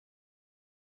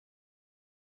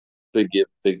Big gift.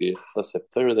 Let's have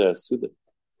Torah there, Suda.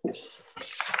 Look at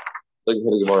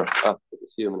the Gemara. Good to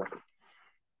see you, man.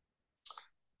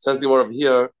 Says the Gemara over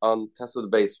here on test of the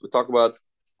base. We talk about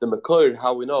the Makor,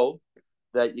 how we know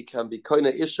that you can be kind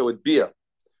of issue with beer.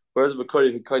 Whereas the Makor,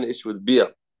 you can kind of issue with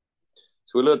beer.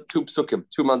 So we learned two psukim,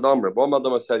 two mandamra. One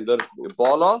mandamra says you learn it from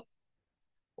Bala.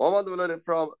 One mandamra learned it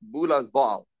from Bula's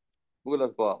Baal.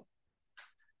 Bula's Baal.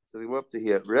 So we went up to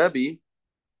here. Rabbi.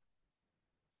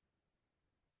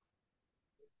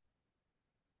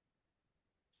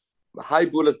 High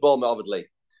Bula's Baal me'avidlei.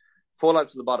 4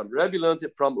 lines from the bottom. Rabbi learned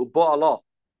it from Uba'Allah.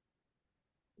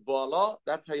 Uba'Allah,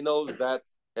 that's how he knows that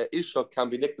Isha can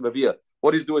be nicked by beer.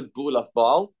 What he's doing with Bula's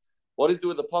Baal. What he's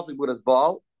doing with the pasuk Bula's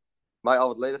Baal. My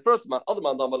avidlei. The first man, other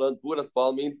mandamra learned Bula's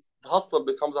Baal means the husband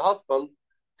becomes a husband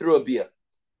through a beer.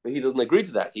 But he doesn't agree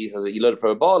to that. He says that he learned it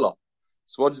from a Ba'Allah.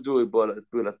 So what do you do with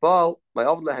Bula's Baal? My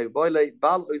avidlei boile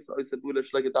Baal oisa Bula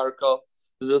shlegedarka.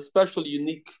 There's a special,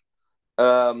 unique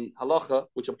halacha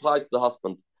which applies to the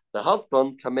husband. The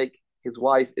husband can make his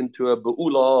wife into a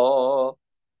beula,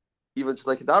 even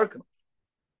shlegedarka.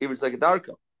 Even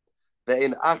shlegedarka.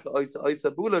 Ve'in ach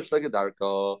oisa Bula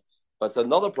shlegedarka. But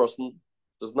another person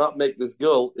does not make this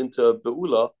girl into a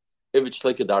beula if it's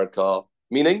shlegedarka.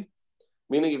 Meaning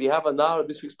if you have a nar,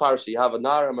 this week's parasha, you have a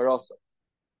nar and marasa.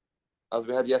 As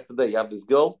we had yesterday, you have this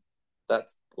girl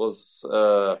that was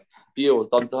beer was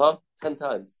done to her 10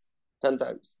 times. 10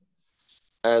 times.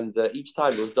 And each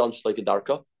time it was done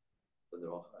shlegedarka.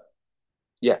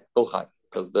 Yeah, go chai.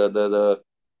 Because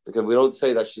because we don't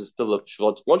say that she's still a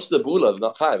shvot. Once the beula, it's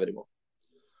not chai anymore.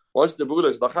 Once the beula,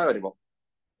 it's not chai anymore.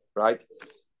 Right?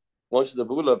 Once the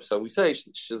beula, so we say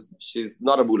she's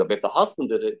not a beula. But if the husband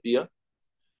did it, beer,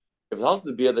 if the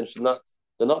husband did beer, then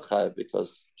they're not chayav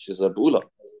because she's a beula.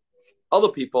 Other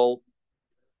people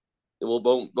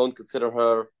won't consider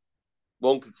her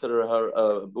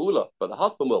a beula, but the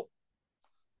husband will.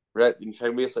 Rabbi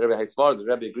agreed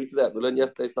to that. We learned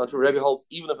yesterday it's not true. Rabbi holds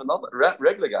even if another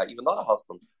regular guy, even not a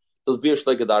husband, does beer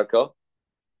shlegedarka,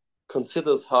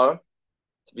 considers her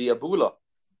to be a beula.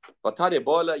 Vatanya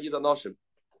boila yidanoshim.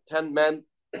 10 men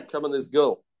come on this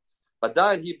girl. But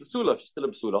then he besula, she's still a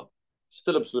besula. She's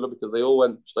still a besula because they all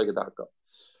went shlegedarka.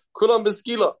 Kulam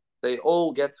beskila, they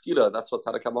all get skila. That's what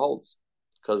Tanakama holds.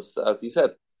 Because as he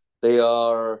said, they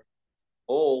are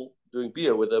all doing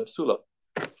beer with a besula.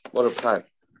 What a time.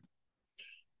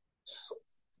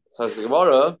 Says the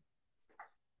Gemara,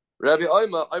 Rabbi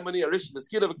Oimani Arish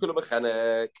beskila v'kulam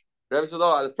b'chenek. Rabbi said,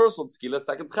 oh, the first one's skila,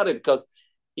 second chenek, because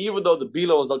even though the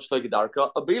bila was not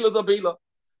shlegedarka, a bila is a bila.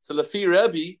 So Lefi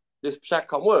Rebbe, this pshat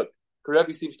can work.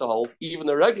 Rebbe seems to hold even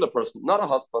a regular person, not a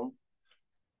husband,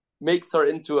 makes her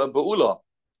into a beula.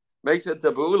 Makes it into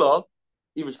a beula,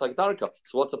 even shlegedarka.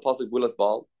 So what's the pasuk Bula's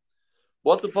Baal?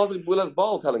 What's the pasuk Bula's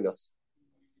Baal telling us?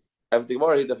 Everything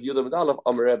more here, Daf Yomi Medalef,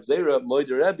 Amar Reb Zera,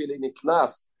 Moider Rebbe, Leini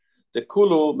Knas, the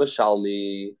Kulu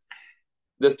Meshalmi.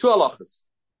 There's two halachas.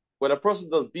 When a person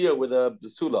does beer with a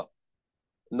besula,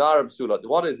 nar besula,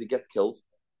 one is he gets killed.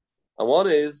 And one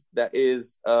is that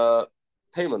is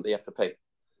payment they have to pay.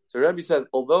 So Rabbi says,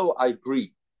 although I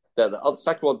agree that the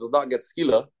second one does not get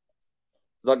skila,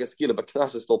 but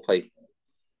knas is still pay.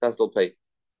 Knas still pay.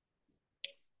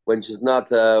 When she's not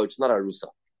which is not a rusa.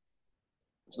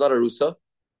 It's not a rusa,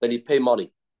 then you pay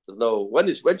money. There's no when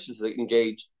she's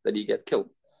engaged, then you get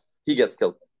killed. He gets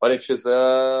killed. But if she's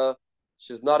not a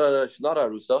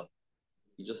rusa,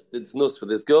 he just did snus with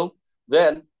this girl,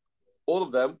 then all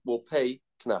of them will pay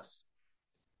knas.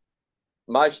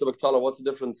 What's the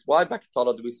difference? Why by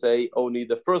Ketala do we say only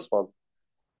the first one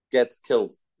gets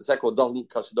killed? The second one doesn't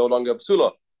because she's no longer a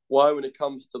psula. Why, when it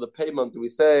comes to the payment, do we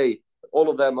say all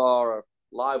of them are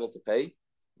liable to pay?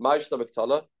 It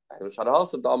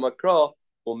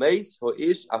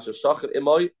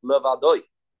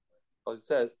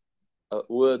says a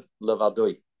word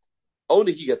levadoi.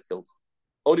 Only he gets killed.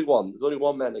 Only one. There's only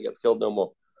one man that gets killed, no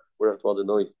more. We're at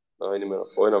the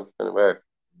anywhere.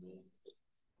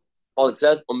 All it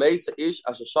says, on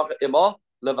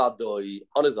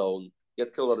his own.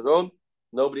 Get killed on his own.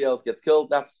 Nobody else gets killed.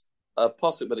 That's a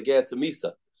pasuk with a gear to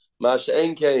Misa.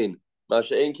 Masha'en came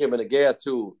and a gear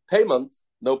to payment.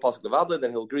 No pasuk levadoi.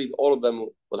 Then he'll agree all of them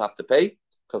will have to pay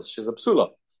because she's a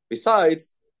psula.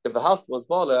 Besides, if the husband was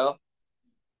balel,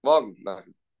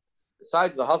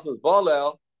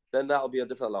 then that will be a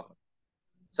different halacha.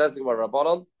 Says the Gemara,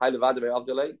 Rabbanon, Hai levadoi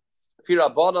be'avdilei. If you're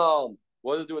Rabbanon,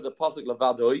 what do you do with the pasuk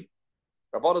levadoi?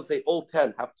 Rabbanon say all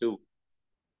 10 have to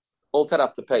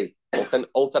pay.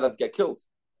 All 10 have to get killed.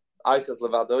 I says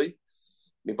levadoi.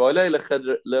 Mi boilei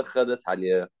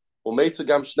lechedetanya. Umeitzu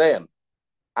gam shneim.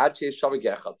 Ad sheish shavik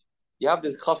echad. You have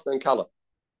this chasna and kala.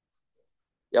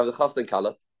 You have the chasna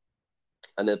kala,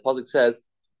 and then the pasuk says,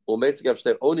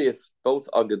 only if both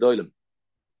are gedolim,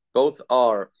 both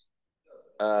are.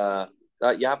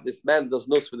 You have this man does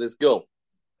nus with this girl,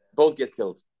 both get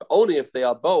killed. Only if they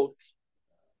are both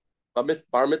bar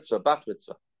mitzvah, bas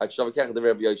mitzvah.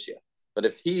 But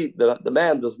if the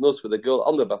man does nus with the girl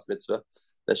on the bas mitzvah,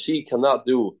 that she can't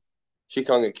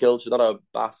get killed. She's not a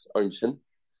bas origin.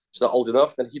 She's not old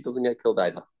enough. Then he doesn't get killed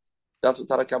either. That's what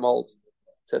Tanakam holds.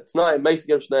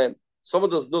 Someone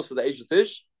does nus with the Ashes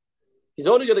Ish. He's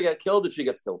only going to get killed if she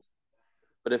gets killed.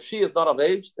 But if she is not of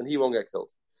age, then he won't get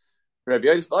killed. Rabbi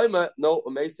Yosef, no, no,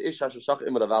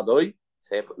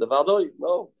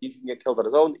 he can get killed on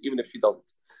his own, even if she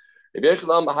doesn't. The Rabbi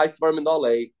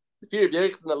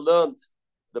Yechon learned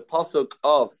the pasuk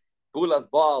of Bulas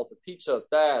Baal to teach us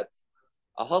that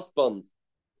a husband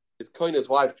is coin his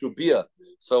wife through beer.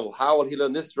 So how would he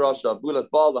learn this drasha? Bulas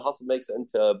Baal, the husband makes it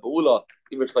into Beula,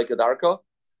 even like a darka.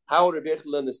 How would Rabbi Yechon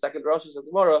learn the second drasha? So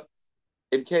tomorrow,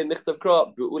 Imkein Nichtav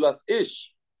Kra, Bulas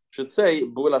Ish. Should say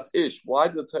Bulas Ish. Why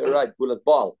did the Torah write Bulas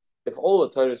Baal? If all the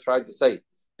Torah is trying to say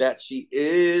that she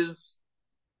is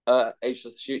a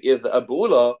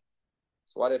Bula,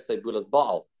 so why do I say Bulas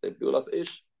Baal? Say Bulas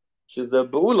Ish. She's the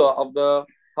Bula of the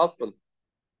husband.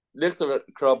 Lichter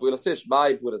Kra Bulas Ish.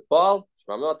 My Bulas Baal.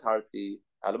 Shmama Tarti.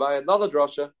 And by another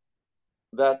drasha,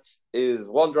 that is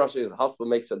one drasha is the husband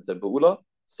makes it into Bula.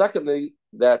 Secondly,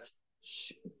 that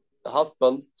the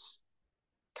husband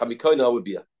can be koina with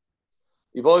beer.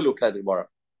 You have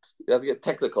to get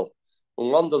technical.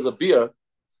 When one does a beer,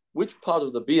 which part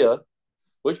of the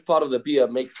beer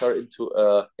makes her into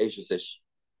a Ashish?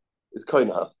 Is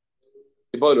koina.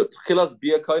 Tchilas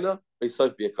beer koina,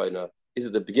 beisof beer koina. Is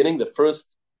it the beginning, the first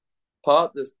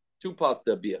part? There's two parts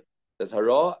to a beer. There's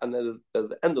hara and there's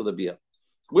the end of the beer.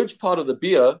 Which part of the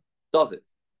beer does it?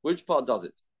 Which part does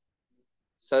it?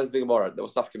 Says the Gemara. There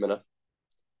was Daf Yomi.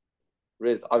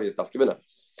 It's obvious Daf Yomi.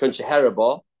 Kun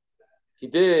sheheraba. He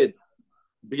did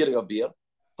beginning of beer,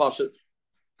 Pashit,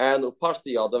 and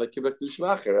Pashti Yadav Kibra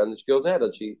Kiddushin, and she goes ahead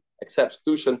and she accepts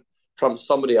Kiddushin from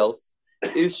somebody else.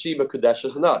 Is she Mekudesh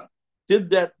or not? Did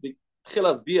that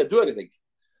Tchilas beer do anything?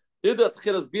 Did that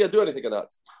Tchilas beer do anything or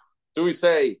not? Do we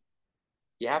say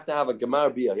you have to have a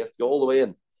Gemar beer, you have to go all the way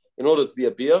in order to be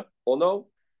a beer, or no?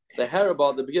 The hair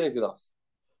about the beginning is enough.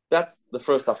 That's the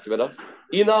first Daf Yomi.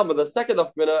 Inam, the second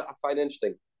Daf Yomi I find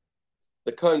interesting.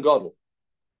 The Kohen Gadol.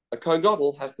 A Kohen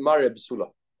Gadol has to marry a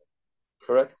Besula.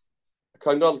 Correct? A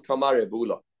Kohen Gadol can marry a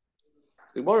Beula.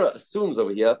 So the Gemara assumes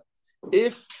over here,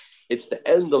 if it's the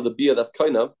end of the beer that's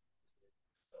Kohenah,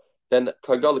 then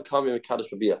Kohen Gadol can't be Mekadosh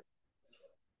for beer.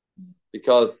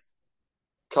 Because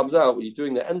it comes out, when you're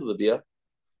doing the end of the beer,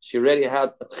 she already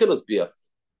had a Tchilas beer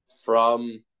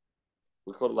from,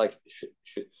 we call it like,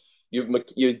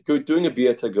 you're doing a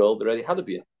beer to a girl that already had a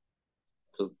beer.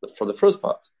 Because from the first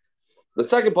part. The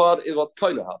second part is what's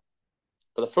Kohenah.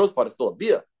 But the first part is still a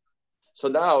beer. So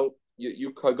now,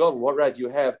 you Kohen Gadol, what right you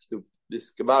have to do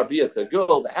this Gemar beer to a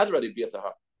girl that had already beer to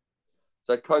her?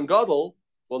 So Kohen Gadol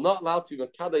will not allow to be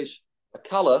Mekadesh a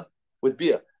Kala with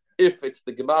beer, if it's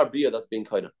the Gemar beer that's being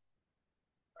Kohenah.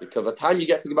 Because by the time you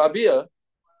get to Gemar beer,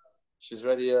 she's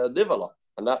already a Nivala.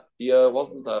 And that beer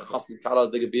wasn't a Chassid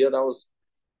Kala Digga beer, that was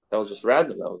just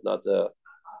random. That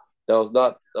was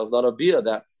not a beer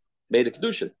that made a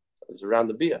Kiddushin. It was around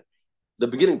the beer, the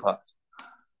beginning part.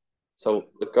 So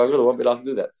the Kohen Gadol won't be allowed to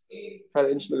do that. Kind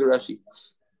of interesting, Rashi.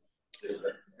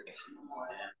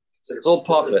 It's all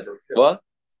part of it. What?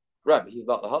 Right, but he's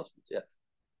not the husband yet.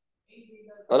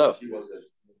 I know.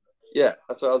 Yeah,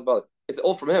 that's what I was about. It's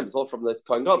all from him. It's all from the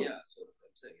Kohen Gadol. Yeah, that's what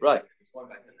I'm saying. Right. It's going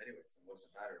back to him anyways. What's the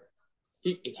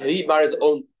matter? He marries his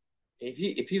own.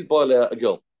 If he's boiled a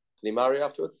girl, can he marry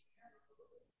afterwards?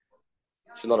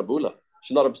 She's not a bula.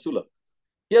 She's not a basula.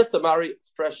 He has to marry a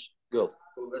fresh girl.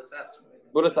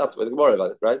 Budas Atzmoy. Don't worry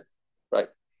about it, right? Right.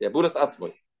 Yeah, Budas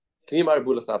Atzmoy. Can you marry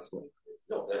Budas Atzmoy?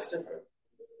 No, that's different.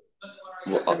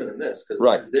 It's different than this, because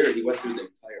right. There he went through the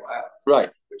entire act.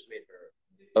 Right. Which made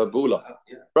her a bula.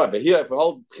 Yeah. Right, but here, if we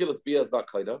hold Tchilas beer is not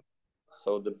kaida,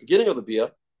 so the beginning of the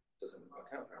beer doesn't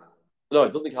account for anything. No,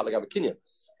 it doesn't count like Kinyan,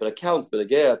 but it counts but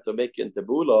again to make it into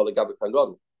bula or Gabi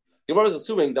Kangadol. Gemara is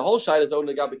assuming the whole shine is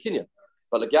only Gabi Kinyan,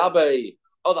 but Gabi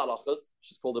other halachas,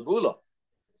 she's called a bula,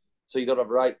 so you don't have a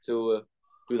right to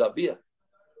do that beer.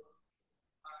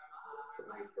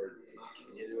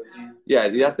 Yeah,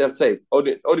 you have to say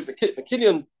only for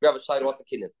Kinyan we have a shine what's a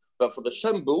Kinyan, but for the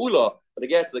Shem Beula, when they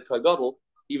get to the Kangadol,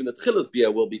 even the Tchilas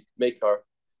beer will make her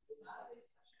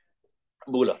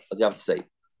bula, as you have to say.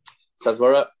 Says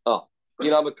where you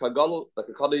know Kangadol like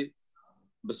a Kadi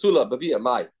Basula Babia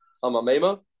Mai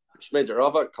Amamema Shmei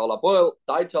Rava, Kala Boil,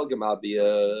 Daitel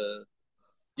Gemabia.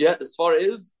 Yeah, as far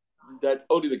as that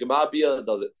only the Gemabia that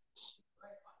does it.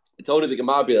 It's only the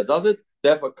Gemabia that does it.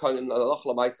 Therefore,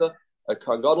 a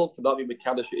Kangadol cannot be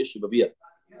Mekadosh issue Babia.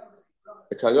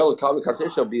 A Kangadol can't be Mekadosh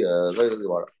issue Babia. Very good.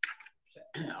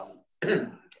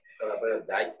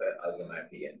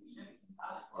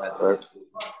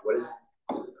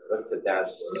 What's the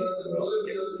dash?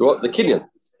 The Kenyan.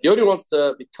 He only wants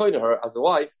to be kind to her as a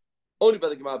wife only by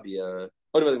the Gemabia.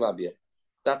 Only by the Gemabia.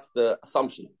 That's the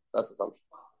assumption. That's the assumption.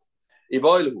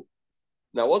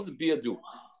 Now, what does the Bia do?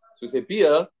 So we say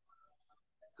Bia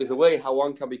is a way how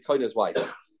one can be kind to his wife.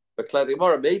 But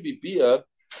maybe Bia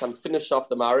can finish off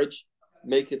the marriage,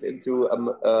 make it into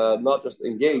not just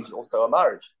engaged, also a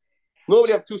marriage. Normally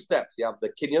you have two steps. You have the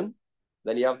Kenyan,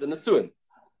 then you have the Nesuin.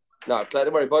 Now, Bia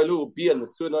and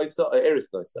Nesuin Noisa or Eris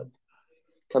Noisa.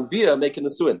 Can Bia make a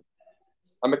Nesuin?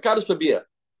 I'm a Kaddish for Bia.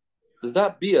 Does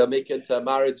that Bia make it into a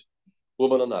married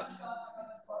woman or not?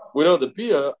 We know the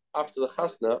Bia after the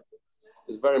Chasna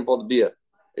is very important. Bia.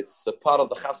 It's a part of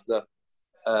the Chasna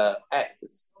act.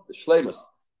 It's the Shlemus.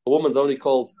 A woman's only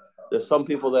called, there's some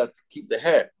people that keep the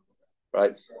hair,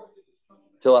 right,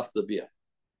 till after the Bia.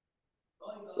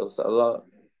 A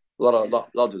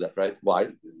lot do that, right?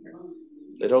 Why?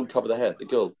 They don't cover the hair. The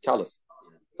girl, callous.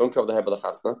 Don't cover the hair by the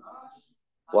Chasna.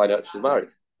 Why not? She's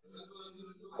married.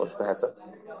 What's the hatter?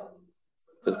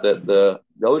 Because the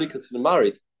only considered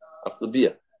married after the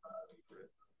Bia.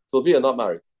 So the Bia not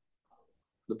married.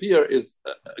 The Bia is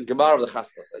a Gemara of the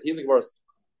Chasna. So here the Gemara is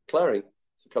clearing.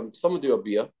 So can someone do a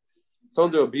Bia?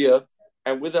 Someone do a Bia,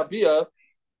 and with a Bia,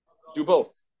 do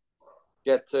both.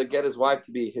 Get his wife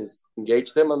to be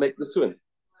engage them and make the Suin.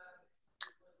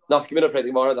 Nafkimina for the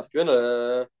Gemara.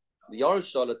 Nafkimina the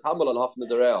Yarsha the Tamal and Hafna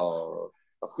the Real.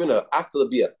 Nafkimina after the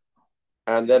Bia,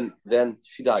 and then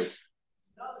she dies.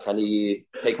 Can he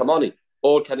take her money,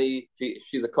 or can he? If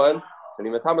she's a Kohen, can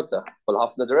he metamata? Well,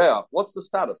 Hafna the Real. What's the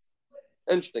status?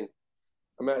 Interesting.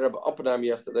 I met Rabbi Oppenheim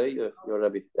yesterday. Your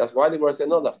Rabbi. That's why they were saying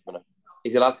no. Nafkimina.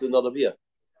 Is he allowed to do another Bia?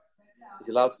 Is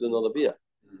he allowed to do another Bia?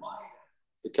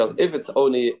 Because if it's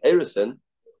only Erison,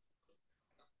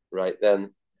 right,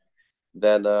 then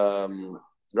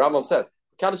Rambam says,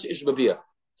 Kaddish Ish Babia.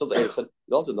 So it's Erison.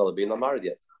 You don't do another Bia, not married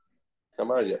yet. Could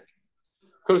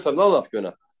have not enough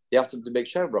Guna. You have to make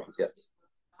Shev brachas yet.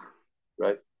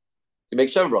 Right? To make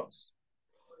Shev brachas.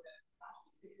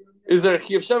 Is there a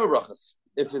Chiv Shev brachas?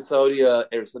 If it's only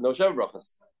Erison, no Shev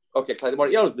brachas. Okay, Klein Mar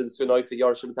Yar's been so nice,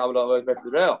 Yarshim Tamala back to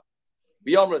the rail.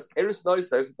 Beyond Erison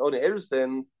nice, it's only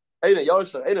Erison.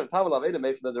 What's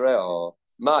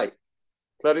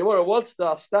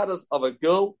the status of a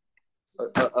girl,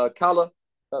 a kala,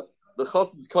 the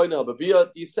chassid's koine of a bia?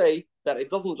 Do you say that it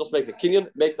doesn't just make a kinyan,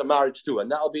 it makes a marriage too? And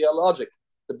that'll be a logic.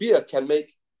 The bia can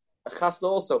make a chasna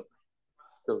also,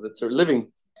 because it's a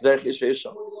living derech isha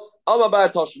isha.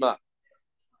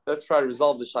 Let's try to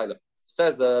resolve the shaila.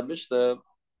 Says Mishnah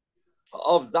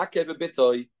of Zakeh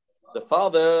bebitoi. The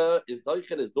father is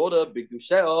zoichen his daughter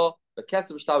bigdusheo.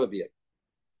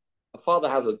 A father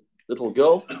has a little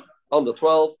girl under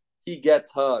 12. He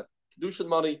gets her Kiddushin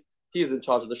money. He's in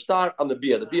charge of the shtar and the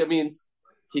bia. The bia means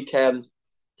he can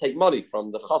take money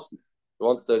from the chasna. He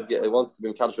wants to be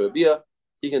in Kaddish with a bia.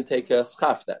 He can take a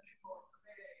schaf that.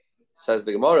 Says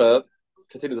the Gemara.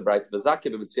 Continues the bright. And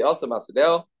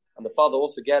the father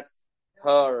also gets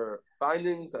her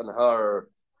findings and her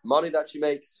money that she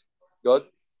makes. Good.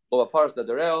 Or first the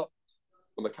derel.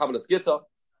 Or mekabelas gita.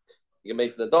 You can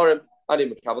make for the Dorim, and you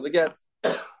can cover the get.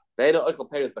 But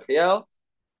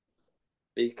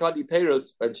you can't eat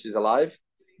Peros when she's alive.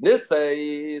 This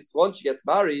says, once she gets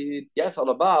married, yes, on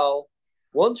a Baal,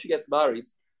 once she gets married,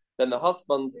 then the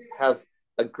husband has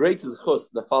a greater zchus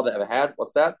than the father ever had.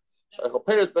 What's that? The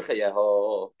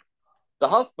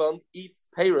husband eats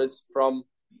Peros from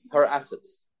her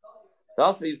assets. The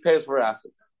husband eats Peros from her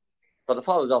assets, but the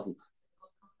father doesn't.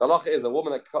 The halacha is a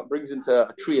woman that brings into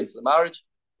a tree into the marriage.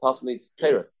 The husband eats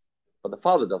Peros, but the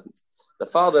father doesn't. The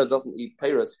father doesn't eat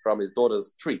Peros from his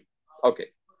daughter's tree.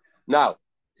 Okay. Now,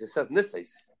 it says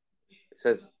Nisses. It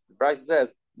says, the Bryce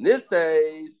says,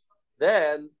 Nisses,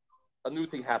 then a new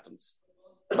thing happens.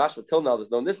 Mashma, till now,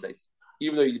 there's no Nisses.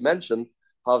 Even though you mentioned,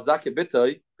 how Zakeh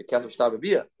Bitoy, the Kesef Shtar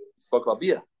Bia. You spoke about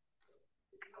Bia.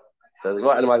 Says,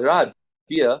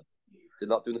 Bia did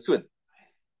not do Nisuin.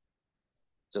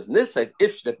 Just Nisses,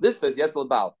 if she did Nisses, yes, will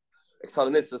bow.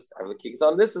 When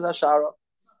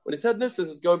he said Nisses,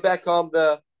 it's going back on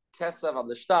the Kesef, on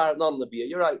the Shtar, not on the Bia.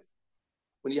 You're right.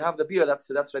 When you have the Bia,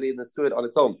 that's ready in the Suin on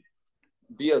its own.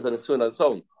 Bia is on the Suin on its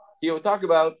own. Here we talk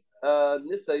about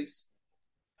Nisses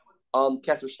on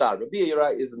Kesef Shtar. But Bia, you're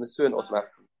right, is in the Suin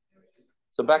automatically.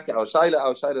 So back to our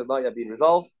shaila is not yet being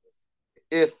resolved.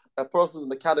 If a person is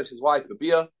mekadosh his wife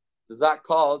b'bia, does that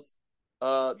cause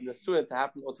nesuin to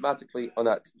happen automatically or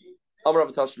not? Amar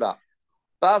Rav Tashma.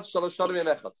 Bas shalosh shanim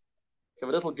yemechad. You have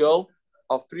a little girl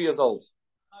of 3 years old.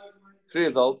 3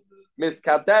 years old. Miss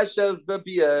Kadeshes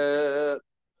b'bia.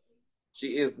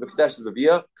 She is mekadeshes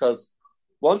b'bia because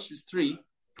once she's 3,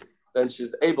 then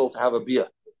she's able to have a bia.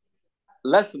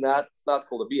 Less than that, it's not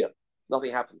called a bia.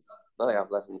 Nothing happens. Nothing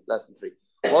happens less than 3.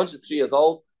 Once you're 3 years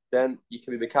old, then you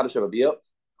can be mekadosh of a bia.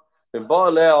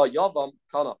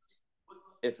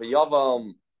 If a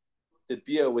yavam did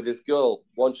bia with this girl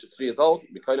once she's 3 years old,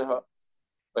 you be kind of her.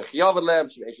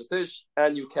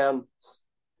 And you can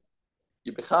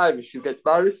bechayiv if she gets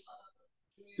married.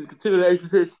 She's considered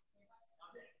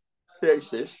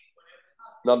Eish.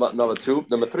 Number 2.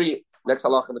 Number 3. Next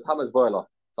halacha mitama is boiler.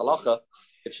 Halacha.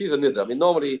 If she's a niddah, I mean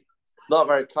normally it's not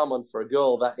very common for a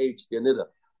girl that age to be a niddah,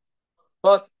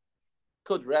 but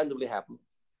could randomly happen.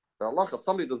 The halacha,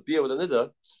 somebody does bia with a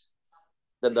niddah,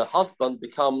 then the husband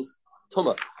becomes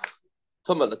tumah.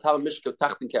 Tumah, the tam mishka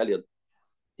tachtin ke'elyon.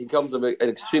 He becomes an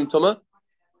extreme tumah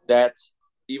that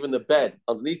even the bed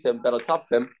underneath him, bed on top of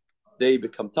him, they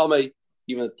become tumah,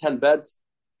 even 10 beds,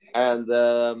 and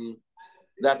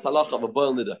that's halacha of a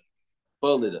boil niddah.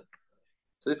 Boil niddah.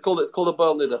 So it's called a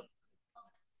boil niddah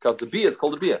because the bia is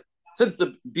called a bia. Since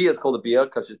the bia is called a bia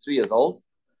because she's 3 years old,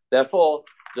 therefore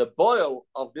the boil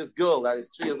of this girl that is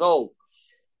 3 years old,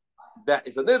 that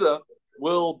is a niddah,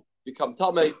 will become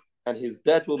tamei, and his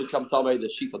bed will become tamei. The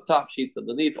sheets on top, sheets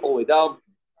underneath, all the way down,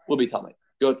 will be tamei.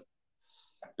 Good.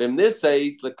 Then this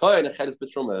says lekoyin echedes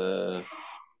betruma.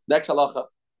 Next halacha,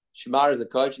 she marries a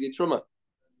kohen, she gets truma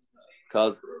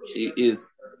because she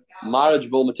is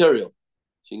marriageable material.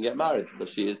 She can get married, but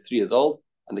she is 3 years old,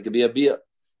 and there can be a bia.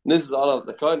 This is all of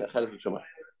the kohen echedes betruma.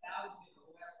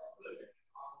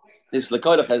 This is the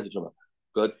kohen echedes betruma.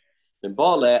 Good. Then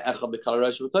bale echad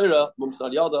b'kalaresh v'toira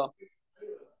mumsan yada.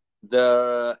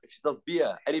 If she does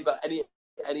bia,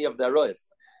 any of their royals,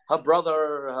 her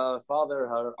brother, her father,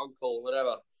 her uncle,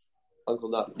 whatever, uncle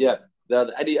not, yeah,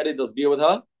 any does bia with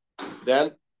her,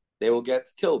 then they will get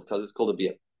killed because it's called a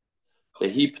bia. The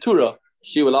hiptura,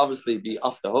 she will obviously be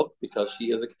off the hook because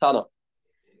she is a ketana.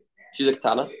 She's a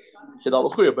ketana. She's not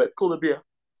a but it's called a bia.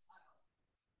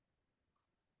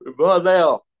 If one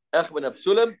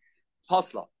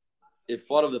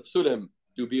of the psulim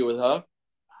do bia with her,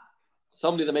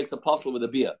 somebody that makes a apostle with a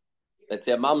bia, let's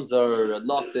say a mamzer, a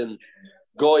nasin,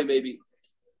 goy maybe,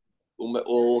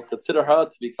 will consider her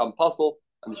to become apostle,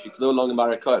 and she can no longer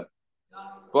marry a kohen.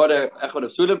 But echad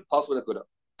of psulim, apostle with a kuda.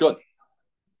 Good.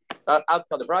 Out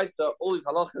of the brisa, all these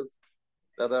halachas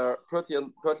that are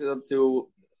pertinent to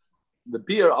the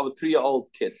beer of a 3-year-old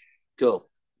girl.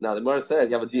 Now the Gemara says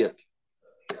you have a diak.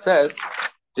 It says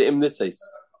the imnises,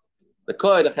 the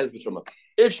kohen that has betruma.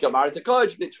 If she got married to kohen,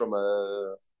 she gets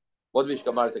truma. What do you mean she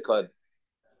got married to kohen?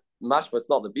 Mashma, it's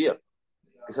not the beer.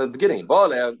 It says at the beginning,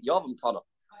 yavam kana.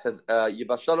 It says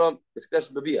yibashalom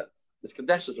miskadesh b'bia,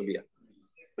 miskadesh b'bia.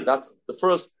 That's the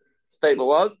first statement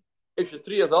was if she's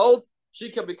 3 years old, she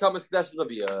can become a miskadesh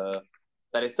b'bia.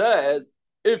 Then it says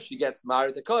if she gets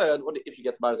married to kohen, what if she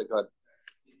gets married to kohen?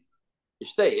 You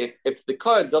say if the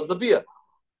kohen does the beer,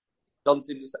 doesn't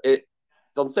seem to say, it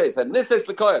doesn't say. It said nises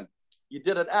the kohen. You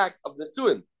did an act of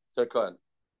nesuin to a kohen,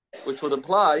 which would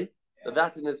imply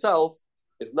that in itself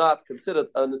is not considered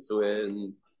a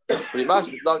nesuin. Pretty much,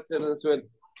 it's not considered a nesuin.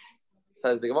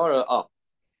 Says the Gemara.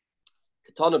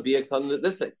 Katana beer, katana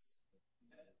nises.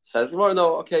 Says the Gemara.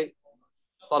 No, okay,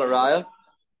 it's not a raya.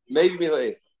 Maybe it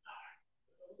is.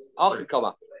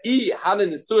 Achikama.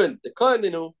 Hanin nesuin the kohen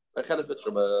inu.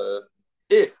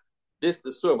 If this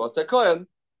the sur was the kohen,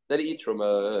 then he eats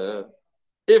truma.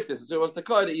 If this sur was the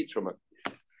kohen, he eats truma.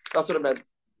 That's what it meant.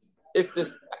 If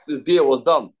this beer was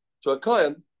done to a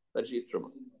kohen, then she eats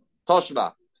truma.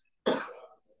 Toshma.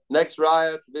 Next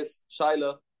raya to this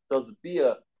shaila, does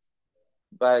beer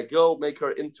by a girl make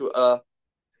her into a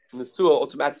nesua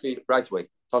automatically right away?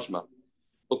 Toshma.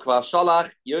 Ukva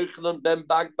shalach Yochanan ben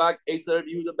Bagbag Eitzer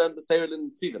Yehuda ben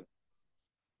Beseirlin Tzivin.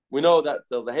 We know that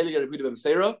there was a Heliger Yehuda ben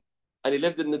Beseira, and he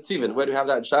lived in Netzivin. Where do we have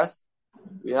that in Shas?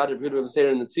 We had Yehuda ben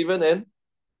Beseira in Netzivin in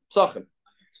Psachim.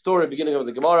 Story beginning of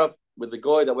the Gemara with the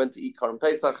goy that went to eat Karim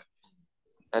Pesach,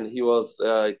 and he was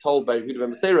told by Yehuda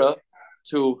ben Beseira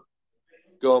to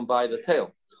go and buy the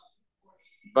tail.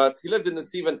 But he lived in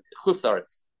Netzivin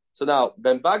Chusaretz. So now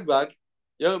Ben Bagbag,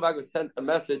 Yehuda sent a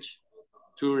message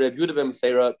to Reb Yehuda ben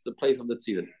Beseira to the place of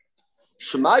Netzivin.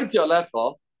 Shemaiti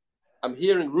alecha, I'm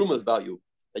hearing rumors about you.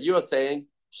 That you are saying,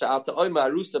 a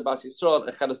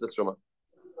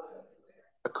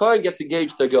Kohen gets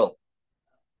engaged to a girl.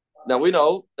 Now we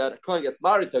know that a Kohen gets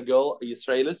married to a girl, a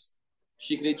Yisraelis,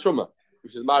 she can eat truma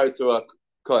if she's married to a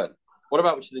Kohen. What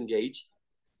about when she's engaged?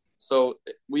 So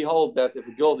we hold that if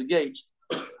a girl's engaged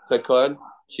to a Kohen,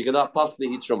 she cannot possibly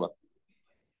eat truma.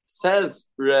 Says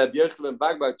Reb Yochanan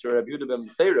Bagbag to Reb Yehuda ben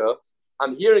Museira,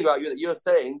 I'm hearing about you that you're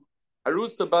saying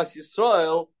Arusa Bas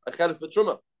Yisrael acheres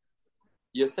b'truma.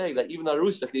 You're saying that even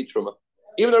Arusa can eat truma.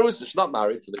 Even Arusa, she's not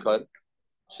married to the Kohen.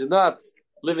 She's not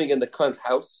living in the Kohen's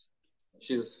house.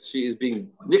 She is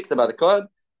being nicked by the Kohen.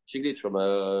 She can eat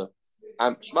truma.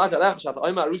 Shmat alech shat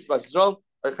oima Arusa Bas Yisrael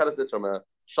acheres b'truma.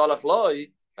 Shalach loy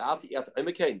ve'ati yat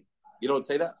oimakain. You don't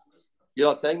say that. You're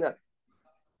not saying that.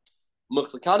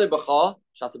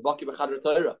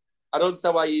 I don't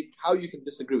understand how you can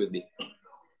disagree with me.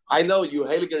 I know you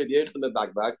Heiliger Reb Yochanan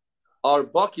Bagbag are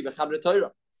Baki b'chadre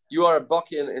Torah. You are a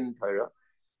Baki in Torah.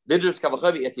 Vidrus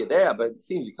kavachayma et yedea, but it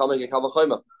seems you can't make a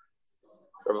kavachayma.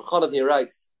 Rabbi Chanan here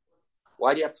writes,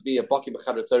 why do you have to be a Baki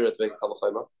b'chadre Torah to make a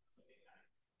kavachayma?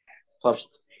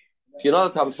 First, if you're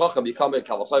not a Talmid Chacham, you can't make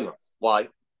a kavachayma. Why?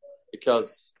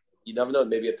 Because you never know.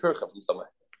 Maybe a pircha from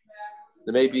somewhere.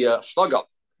 There may be a shlagah.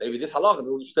 Maybe this halacha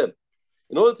doesn't stem.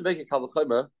 In order to make a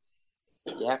kavachayma,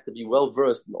 you have to be well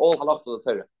versed in all halachas of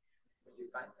the Torah.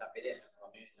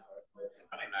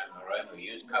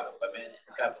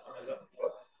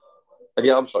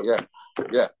 Yeah, I'm sure.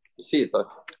 Yeah. You see it though.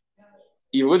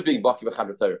 Even with being baki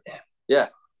b'chadre Torah. Yeah,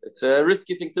 it's a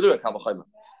risky thing to do at kavachayma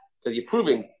because you're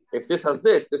proving if this has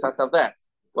this has to have that.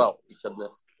 Well, you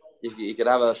could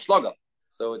have a shlagah.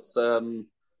 So it's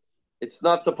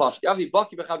not so posh. You have to be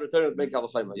baki b'chadre Torah to make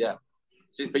kavachayma. Yeah.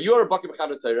 See, but you're a baki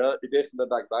b'chadre Torah. You're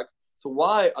the back. So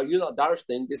why are you not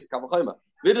darshing this kavachayma?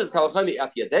 Vidrus kavachayma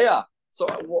at yedea. So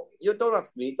you don't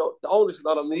ask me. The onus is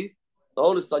not on me. The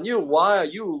onus is on you. Why are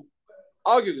you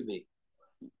arguing with me?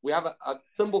 We have a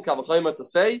simple kavachayma to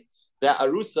say that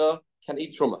arusa can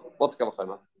eat truma. What's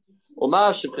kavachayma?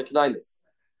 Oma shivcha knainis.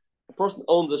 A person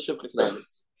owns a shivcha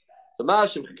knainis. So ma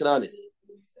shivcha knainis.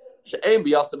 She'ein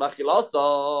biyasa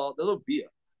machilasa. There's no beer.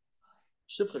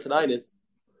 Shivcha knainis.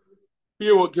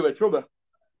 Beer won't give a truma.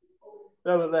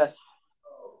 Nevertheless,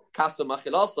 kasa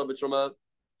machilasa b'truma.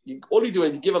 All you do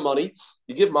is you give her money.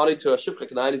 You give money to a shivcha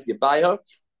knainis. You buy her.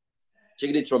 She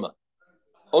can eat truma.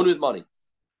 Only with money.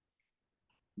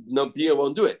 No beer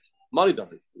won't do it. Money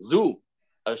does it. Zu,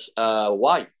 a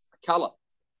wife, a kala.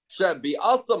 Should be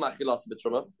also machilas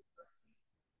b'truma.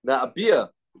 That a beer,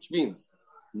 which means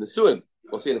nesuin,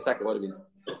 we'll see in a second what it means,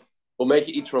 will make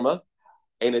it eat truma.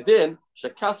 And it then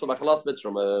shekasva machilas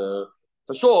b'truma.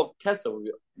 For sure, kesa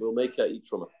will make her eat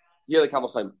truma. Here the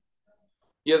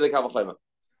kavachayma.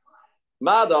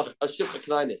 Madach a shivcha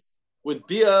knainis. With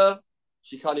beer,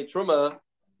 she can't eat truma.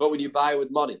 But when you buy with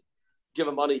money, give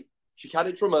her money. She can't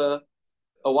eat truma.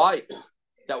 A wife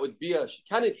that would be she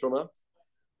can eat truma.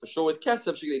 For sure, with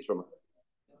kesef she can eat truma.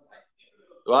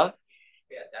 What?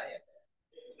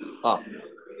 Ah,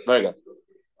 very good.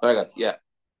 Yeah,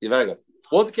 very good.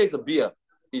 What's the case of beer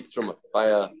eats truma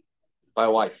by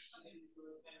a wife?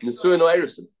 Nisuin or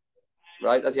erison,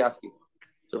 right? That's he asking.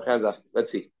 So Reb asking.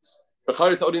 Let's see. What's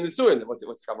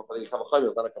kavachayma? It's not a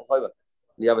kavachayma.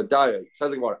 You have a diary.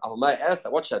 Says more. I asked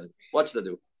that. What should I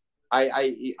do?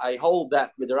 I hold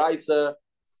that midaraisa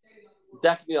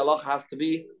definitely Allah has to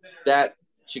be that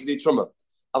she can eat truma.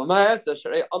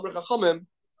 Chachamim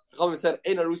said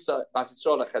ein arusa bas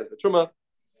Yisrael acheres b'truma.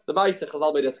 The Ma'aseh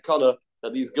Chazal made a takana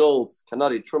that these girls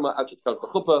cannot eat truma after it comes to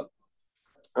chuppah,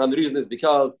 and the reason is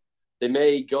because they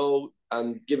may go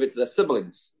and give it to their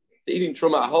siblings. They're eating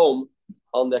truma at home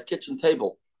on their kitchen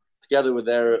table together with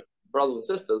their brothers and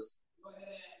sisters.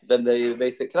 Then they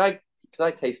may say, "Can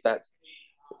I taste that?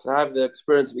 Can I have the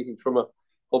experience of eating truma?"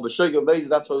 Or b'shogeg b'beis,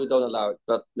 that's why we don't allow it.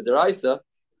 But midaraisa,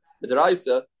 the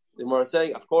Gemara is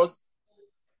saying, of course,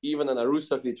 even an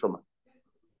arusa can eat truma.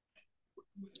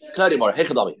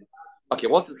 Okay,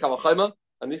 what's this kavachayma?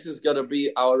 And this is going to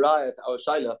be our riot, our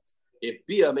shaila. If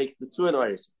bia makes the suin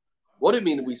or what do you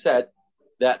mean? We said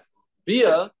that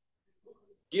bia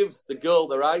gives the girl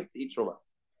the right to eat truma.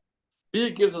 Bia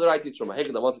gives her the right to eat truma.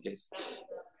 What's the case?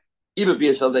 Even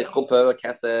bia shall they chuppah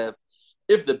kesef.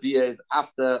 If the bia is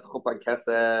after chuppah and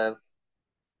kesef,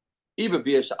 even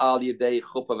bia shall yedei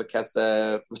chuppah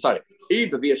v'kesef. Sorry,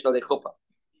 even bia shall they chuppah.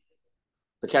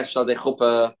 The kesef shall they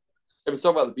chuppah. If we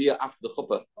talk about the bia after the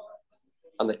chuppah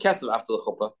and the kesef after the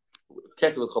chuppah,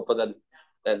 kesef with chuppah,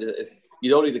 then you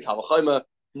don't need the kavachayma.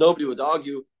 Nobody would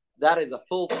argue that is a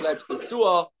full-fledged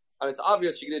nesua, and it's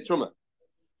obvious you can eat truma.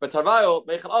 But tarvayo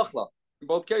meichel achla. In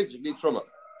both cases, you can eat truma.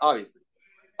 Obviously.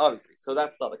 So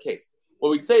that's not the case.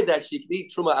 When we say that she can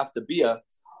eat truma after bia,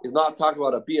 is not talking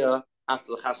about a bia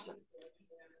after the chasna,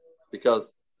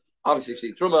 because Obviously, she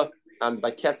eat truma, and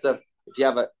by kesef, if you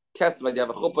have a kesef and you have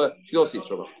a chuppah, she also eat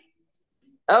truma.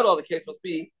 Out all the case must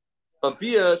be, but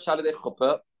beer shalid a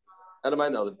chuppah, and I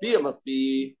might know the beer must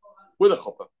be with a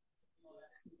chuppah.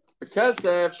 The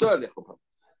kesef shalid a chuppah.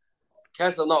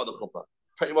 Kesef not with a chuppah.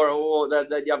 Pretty more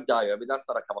that you have daya. I mean, that's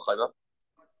not a kavachayma.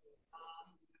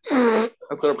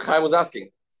 That's what Chaim was asking.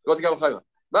 Go to kavachayma.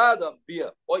 Bad of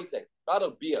beer. What are you saying? Bad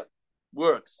of beer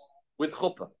works with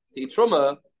chuppah. To eat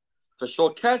truma, for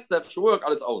sure, kesef should work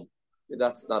on its own.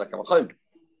 That's not a kavachayma.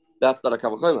 That's not a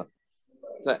kavachayma.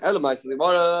 So elamai says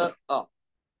the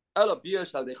ela beer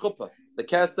shall de chuppah. The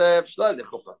kesef shall de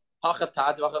chuppah.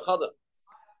 Hachatat v'achachada.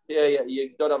 Yeah,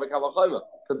 you don't have a kavachayma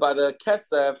because by the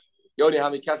kesef you only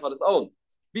have a kesef on its own.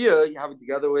 Beer you have it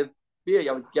together with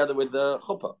the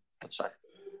chuppah. That's right.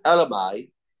 Elamai,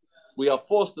 we are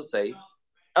forced to say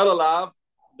elalav.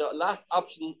 The last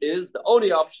option is the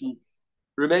only option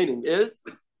remaining is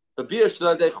the beer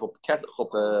shall de chuppah. Kesef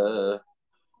chuppah.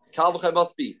 Kavachayma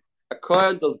must be a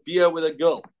kohen does beer with a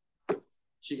girl.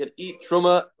 She can eat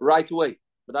truma right away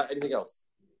without anything else.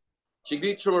 She can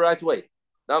eat truma right away.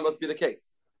 That must be the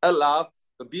case. Elav,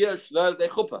 the beer shlel de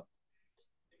chuppah.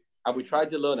 And we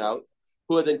tried to learn out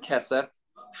who are then kesef,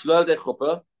 shlel de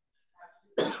chuppah,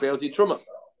 and she able to eat truma.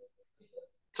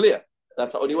 Clear.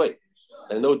 That's the only way.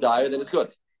 And no diet, then it's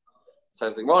good.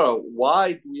 Says the Gemara,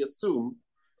 why do we assume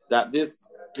that this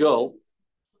girl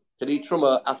can eat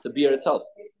truma after beer itself?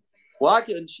 Why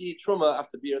can she eat truma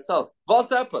after beer itself? What's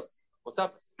happens?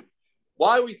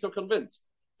 Why are we so convinced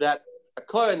that a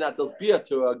kohen that does beer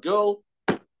to a girl,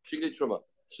 she can eat truma?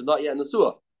 She's not yet in the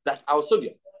sewer. That's our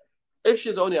sugya. If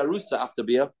she's only a rusa after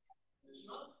beer,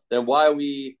 then why are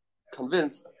we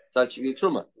convinced that she can eat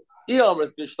truma? If you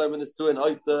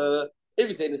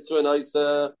say in the sewer and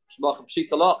oisa, shmachim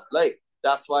pshita lot late.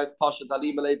 That's why it's pashat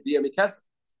ali malay beer mikesef.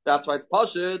 That's why it's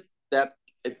pashat that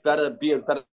it's better. Beer is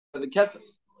better than kesef.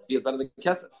 Beer is better than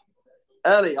kesef.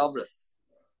 Eli Avris,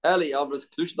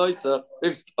 Kiddushin oisa.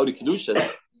 If it's only Kiddushin,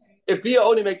 if beer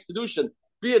only makes Kiddushin,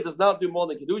 beer does not do more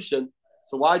than Kiddushin.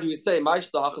 So why do we say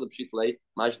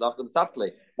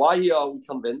why here are we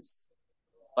convinced?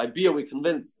 By beer we're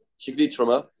convinced she could eat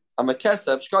truma, and by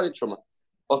kesef she can't eat truma.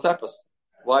 What's happens?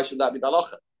 Why should that be the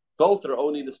halacha? Both are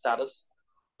only the status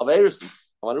of Erison,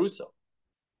 of Arusa.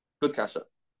 Good kasha.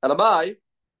 Elamai,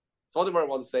 so what do I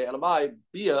want to say? Elamai,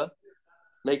 beer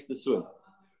makes the suin.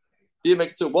 Beer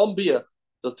makes two. One beer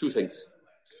does two things.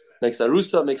 Makes a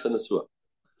rusa, makes a nesua.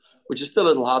 Which is still a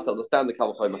little hard to understand the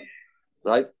kavachayma.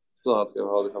 Right? Still hard to get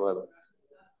hold of the kavachayma.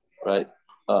 Right?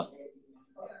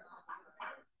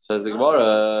 Says the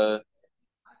Gemara,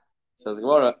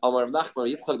 Amar Nachman,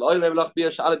 Yitzchak, Oil Meblach beer,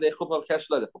 Sha'ala de Chuppah,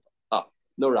 Keshla de Chuppah.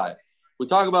 No raya. We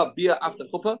talk about beer after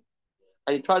Chuppah,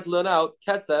 and you try to learn out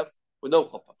Kesef with no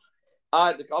Chuppah.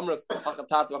 The Amras,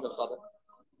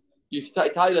 you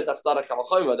tell you that that's not a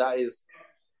kavachayma, that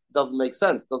doesn't make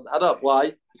sense, doesn't add up.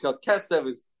 Why? Because kesef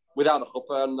is without a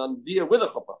chuppah and beer with a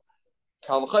chuppah.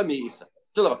 Kavachayma isa,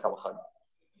 still have a kavachayma.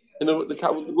 And the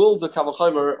rules of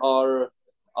kavachayma are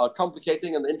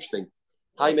complicating and interesting.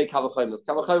 How you make kavachaymas?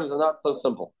 Kavachaymas are not so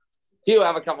simple. Here we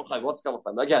have a kavachayma. What's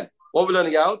kavachayma? Again, what we're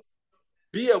learning out: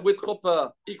 beer with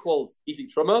chuppah equals eating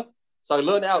truma. So I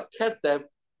learn out kesef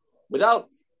without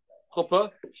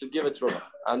chuppah should give it truma,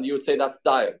 and you would say that's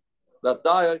dire. That's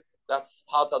dire. That's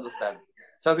hard to understand.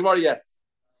 Says Gemara, yes.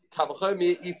 I can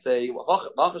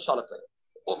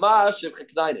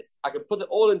put it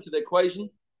all into the equation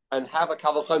and have a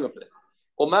kavachayma for this.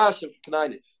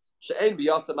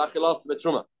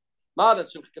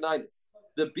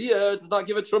 The beer does not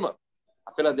give a truma.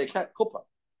 I feel like they can't chuppah.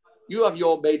 You have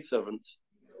your maidservant,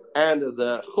 and there's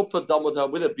a chuppah done with her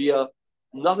with a beer,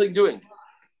 nothing doing.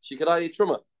 She cannot eat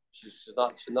truma. She's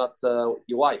not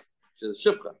your wife. She's a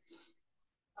shifcha.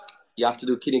 You have to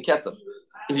do kidin kesef.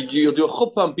 If you do a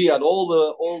chuppah and beer and all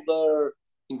the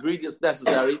ingredients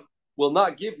necessary, will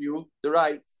not give you the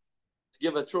right to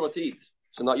give a truma to eat.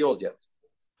 She's not yours yet.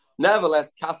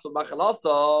 Nevertheless, kasva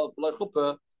machalasa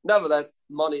chuppah. Nevertheless,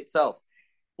 money itself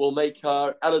will make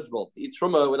her eligible to eat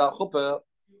truma without chuppah.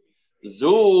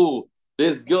 Zu,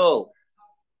 this girl,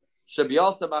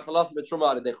 shebiyasa machalasa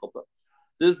betruma de chuppah.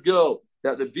 This girl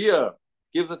that the beer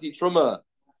gives her to eat truma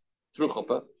through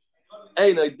chuppah.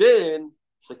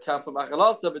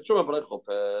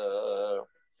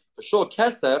 For sure,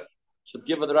 kesef should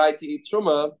give her the right to eat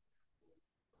truma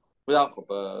without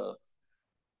chuppah.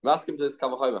 I'm asking to this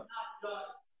kavachayma.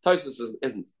 Tosus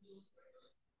isn't.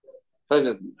 Tosus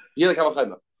isn't. Here the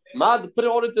kavachayma. Put it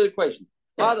all into the equation.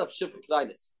 Mad of shifcha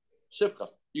k'nainis. Shifcha.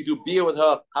 You do beer with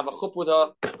her, have a chuppah with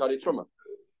her, she can't eat truma.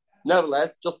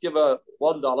 Nevertheless, just give her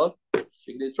 $1,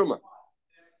 she can eat truma.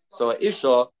 So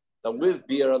Isha that with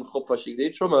beer and chuppah she can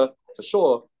eat truma for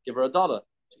sure. Give her $1.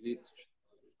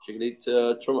 She can eat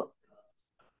truma.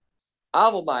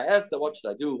 Aval my essa. What should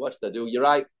I do? What should I do? You're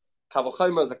right.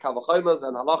 Kavachomas are kavachomas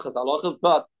and halachas halachas,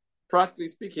 but practically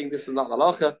speaking, this is not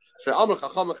halacha. Shrei Amr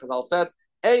Chacham Chazal said,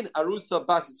 "Ein arusa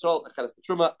bas Yisrael acheres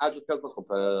b'truma adjut ches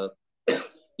l'chuppah."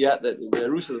 Yeah, the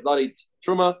arusa does not eat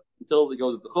truma until it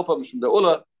goes into chuppah. Mishum the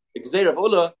ula, the gzeir of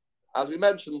ula, as we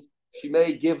mentioned, she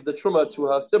may give the truma to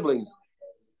her siblings,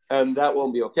 and that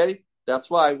won't be okay. That's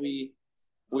why we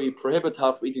prohibit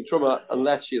her from eating truma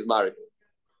unless she is married.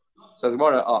 Says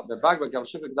Gemara, the bag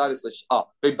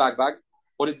big bag.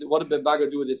 What did big bag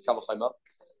do with this kavachayma?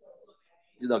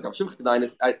 It's not a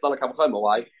kavachayma.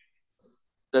 Why?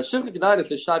 The shivka gedainis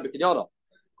l'shai b'kinyana.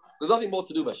 There's nothing more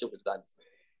to do by shivka gedainis.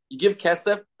 You give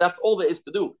kesef, that's all there is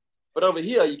to do. But over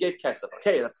here, you gave kesef.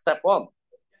 Okay, that's step 1.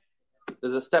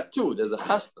 There's a step 2. There's a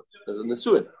chasna. There's a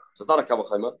nesuin. So it's not a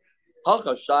kavachayma.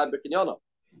 Halcha shai b'kinyana.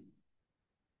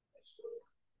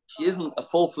 She isn't a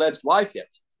full-fledged wife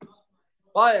yet.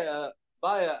 By a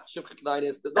shivka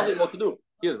gedainis, there's nothing more to do.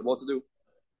 Here, there's more to do.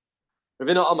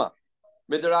 Ravina Amma.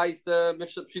 No, I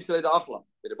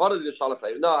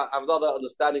have another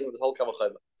understanding of this whole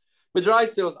kavachayma.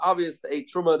 Midrash, it was obvious to eat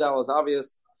truma. That was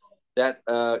obvious that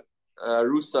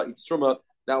Rusa eats truma.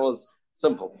 That was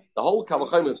simple. The whole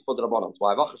kavachayma is for the rabbanon.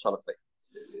 Why?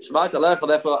 Shmat alecha.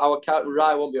 Therefore, our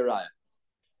raya won't be a raya.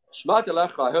 Shmat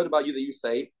alecha. I heard about you that you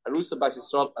say Rusa bas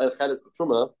Yisrael acheres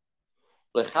b'truma.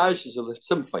 Lechayish is a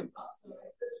simfein.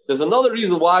 There's another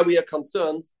reason why we are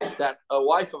concerned that a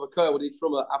wife of a kohen would eat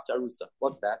truma after arusa.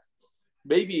 What's that?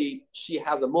 Maybe she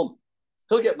has a mum.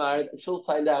 He'll get married and she'll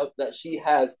find out that she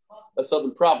has a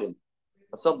certain problem,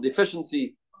 a certain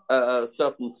deficiency, a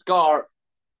certain scar,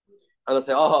 and they'll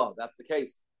say, "Oh, that's the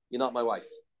case. You're not my wife.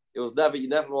 You're never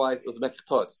my wife. It was a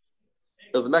mekach.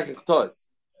 It was a mekach."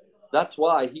 That's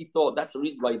why he thought that's the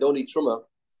reason why you don't eat truma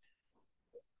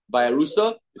by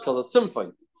arusa, because of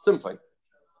simfein,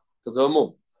 because of a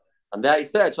mum. And there he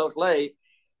said, so he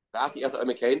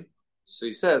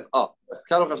says, you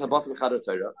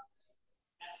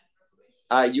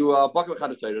are Bakar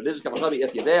Chadar Torah. This is Kavachami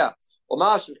et Yedea.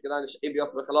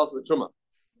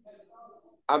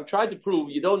 I'm trying to prove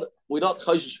we're not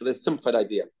choshish for this simplified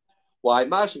idea. Why?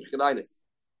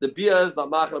 The beer is not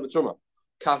Machal Betruma.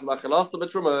 Kas Machalas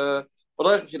Betruma.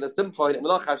 But in a simfine, and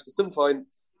Melach the simfine,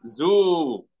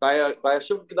 Zoo by a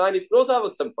Shivch Kedainis, but also have a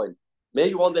simfine.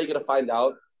 Maybe one day you're gonna find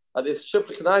out that this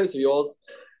Shivch Kedainis of yours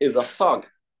is a thug.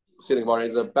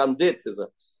 Is a bandit, is a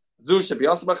Zu should be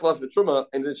also Machalas Betruma,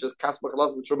 and it's just Kas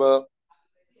Machalas Betruma.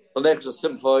 Melach is a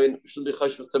simfine, shouldn't be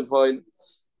chosh for simfine.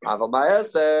 Aval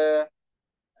Ma'aseh.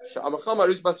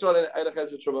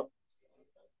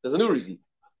 There's a new reason.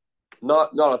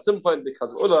 Not a simple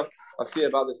because of Ula. I'll see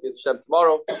about this with Shem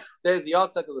tomorrow. There's the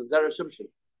outside of the Zera Shimshon.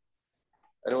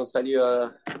 Anyone send you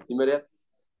email yet?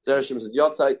 Zera Shimshon is the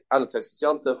outside, and the Tesis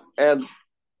Yontif, and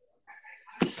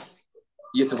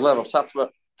Yitzhak Lev of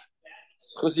Satma.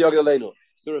 Chusi Yagdalenu.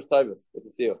 Surah Taibas. Good to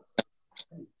see you.